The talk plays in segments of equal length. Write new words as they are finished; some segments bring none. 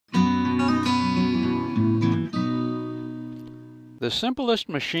The simplest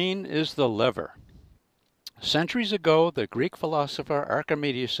machine is the lever. Centuries ago, the Greek philosopher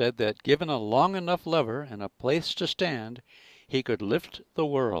Archimedes said that given a long enough lever and a place to stand, he could lift the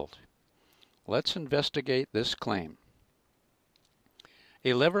world. Let's investigate this claim.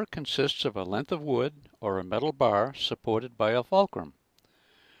 A lever consists of a length of wood or a metal bar supported by a fulcrum,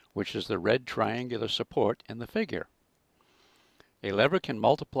 which is the red triangular support in the figure. A lever can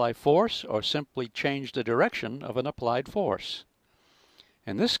multiply force or simply change the direction of an applied force.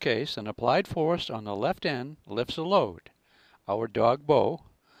 In this case, an applied force on the left end lifts a load, our dog bow,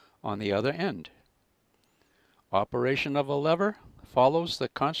 on the other end. Operation of a lever follows the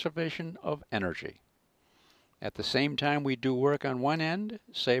conservation of energy. At the same time we do work on one end,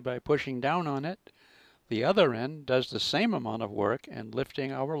 say by pushing down on it, the other end does the same amount of work in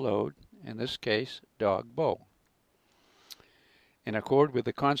lifting our load, in this case, dog bow. In accord with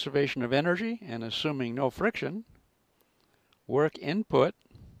the conservation of energy and assuming no friction, work input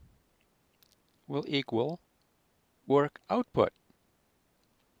will equal work output,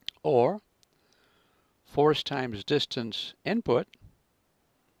 or force times distance input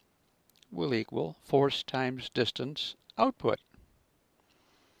will equal force times distance output.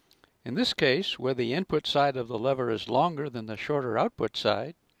 In this case, where the input side of the lever is longer than the shorter output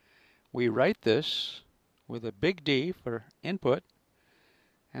side, we write this with a big D for input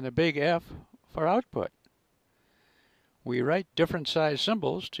and a big F for output. We write different size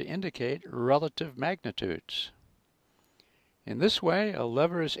symbols to indicate relative magnitudes. In this way, a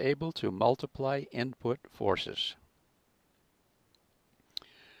lever is able to multiply input forces.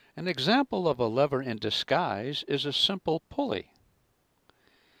 An example of a lever in disguise is a simple pulley.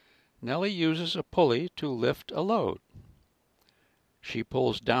 Nellie uses a pulley to lift a load. She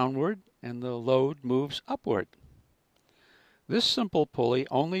pulls downward and the load moves upward. This simple pulley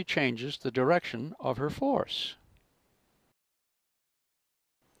only changes the direction of her force.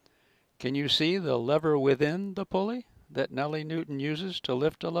 Can you see the lever within the pulley that Nellie Newton uses to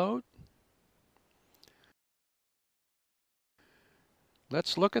lift a load?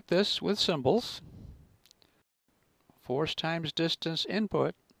 Let's look at this with symbols. Force times distance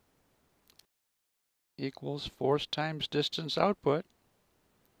input equals force times distance output.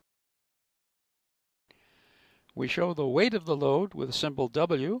 We show the weight of the load with symbol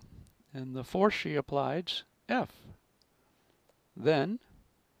W and the force she applies, F. Then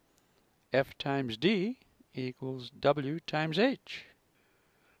F times D equals W times H.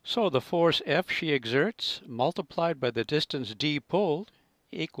 So the force F she exerts multiplied by the distance D pulled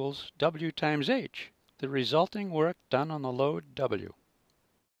equals W times H, the resulting work done on the load W.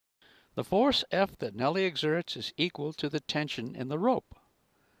 The force F that Nellie exerts is equal to the tension in the rope.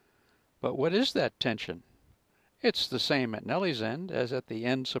 But what is that tension? It's the same at Nellie's end as at the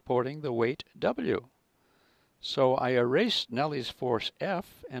end supporting the weight W. So I erase Nellie's force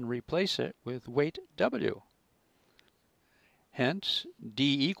F and replace it with weight W. Hence,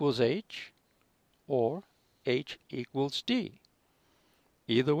 D equals H or H equals D.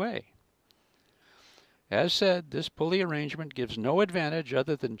 Either way. As said, this pulley arrangement gives no advantage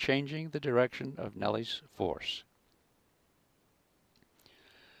other than changing the direction of Nellie's force.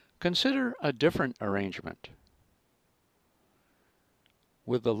 Consider a different arrangement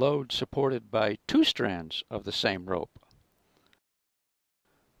with the load supported by two strands of the same rope.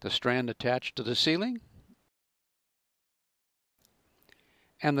 The strand attached to the ceiling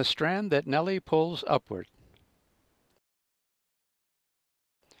and the strand that Nellie pulls upward.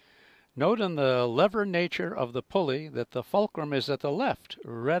 Note in the lever nature of the pulley that the fulcrum is at the left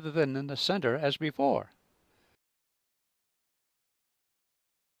rather than in the center as before.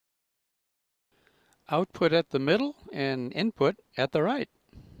 Output at the middle and input at the right.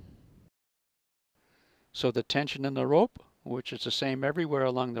 So the tension in the rope, which is the same everywhere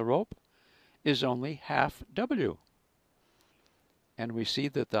along the rope, is only half W. And we see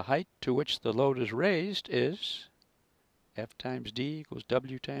that the height to which the load is raised is F times D equals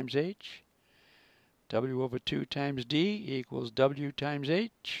W times H. W over 2 times D equals W times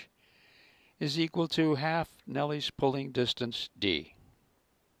H is equal to half Nellie's pulling distance D.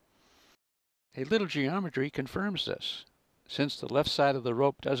 A little geometry confirms this. Since the left side of the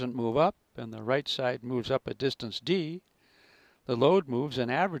rope doesn't move up and the right side moves up a distance D, the load moves an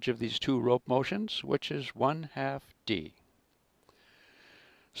average of these two rope motions, which is 1/2 D.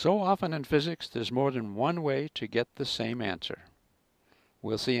 So often in physics, there's more than one way to get the same answer.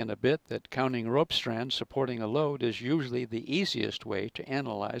 We'll see in a bit that counting rope strands supporting a load is usually the easiest way to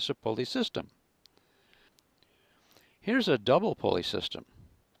analyze a pulley system. Here's a double pulley system.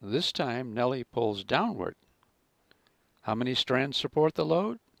 This time Nellie pulls downward. How many strands support the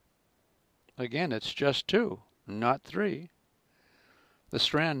load? Again, it's just two, not three. The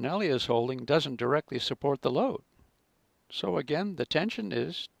strand Nellie is holding doesn't directly support the load. So again, the tension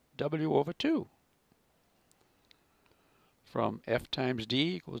is W over 2. From F times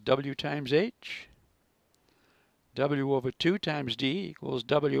D equals W times H. W over 2 times D equals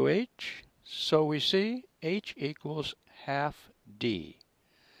WH. So we see H equals half D.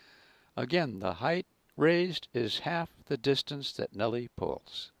 Again, the height raised is half the distance that Nellie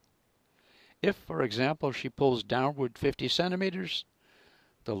pulls. If, for example, she pulls downward 50 centimeters,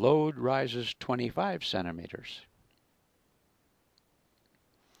 the load rises 25 centimeters.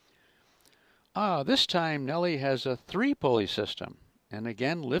 This time Nellie has a 3-pulley system and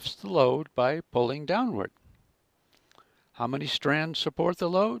again lifts the load by pulling downward. How many strands support the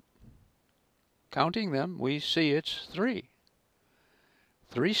load? Counting them, we see it's 3.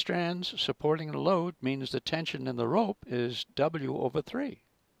 3 strands supporting the load means the tension in the rope is W over 3.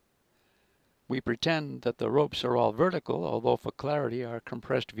 We pretend that the ropes are all vertical, although for clarity our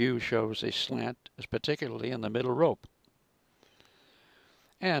compressed view shows a slant, particularly in the middle rope.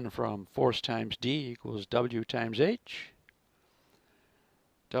 And from force times D equals W times H,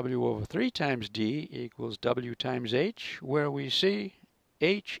 W over 3 times D equals W times H, where we see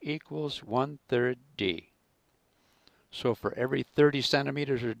H equals 1/3 D. So for every 30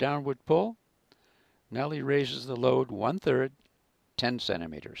 centimeters of downward pull, Nellie raises the load 1/3, 10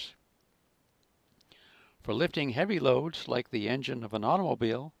 centimeters. For lifting heavy loads like the engine of an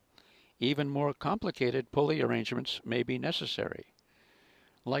automobile, even more complicated pulley arrangements may be necessary,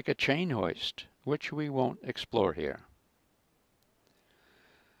 like a chain hoist, which we won't explore here.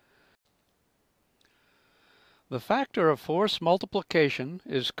 The factor of force multiplication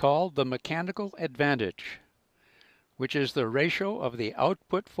is called the mechanical advantage, which is the ratio of the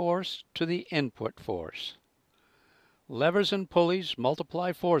output force to the input force. Levers and pulleys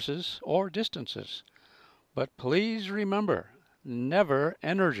multiply forces or distances, but please remember, never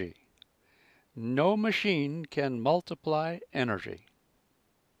energy. No machine can multiply energy.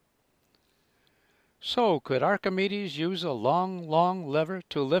 So, could Archimedes use a long lever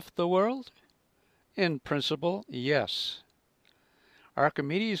to lift the world? In principle, yes.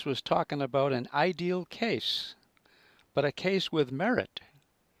 Archimedes was talking about an ideal case, but a case with merit.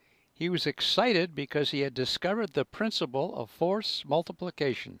 He was excited because he had discovered the principle of force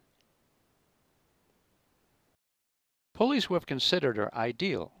multiplication. Pulleys we've considered are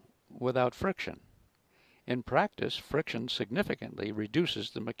ideal, without friction. In practice, friction significantly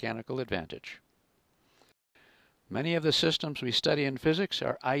reduces the mechanical advantage. Many of the systems we study in physics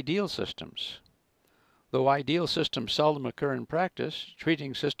are ideal systems. Though ideal systems seldom occur in practice,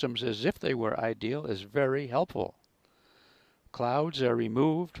 treating systems as if they were ideal is very helpful. Clouds are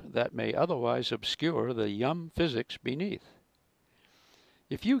removed that may otherwise obscure the yum physics beneath.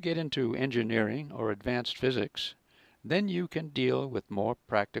 If you get into engineering or advanced physics, then you can deal with more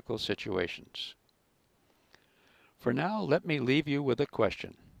practical situations. For now, let me leave you with a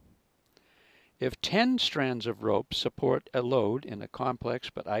question. If 10 strands of rope support a load in a complex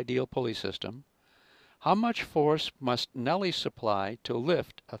but ideal pulley system, how much force must Nellie supply to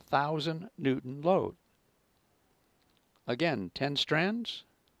lift a 1,000 Newton load? Again, 10 strands.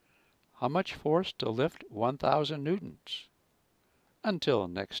 How much force to lift 1,000 newtons? Until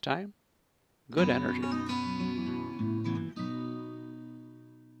next time, good energy.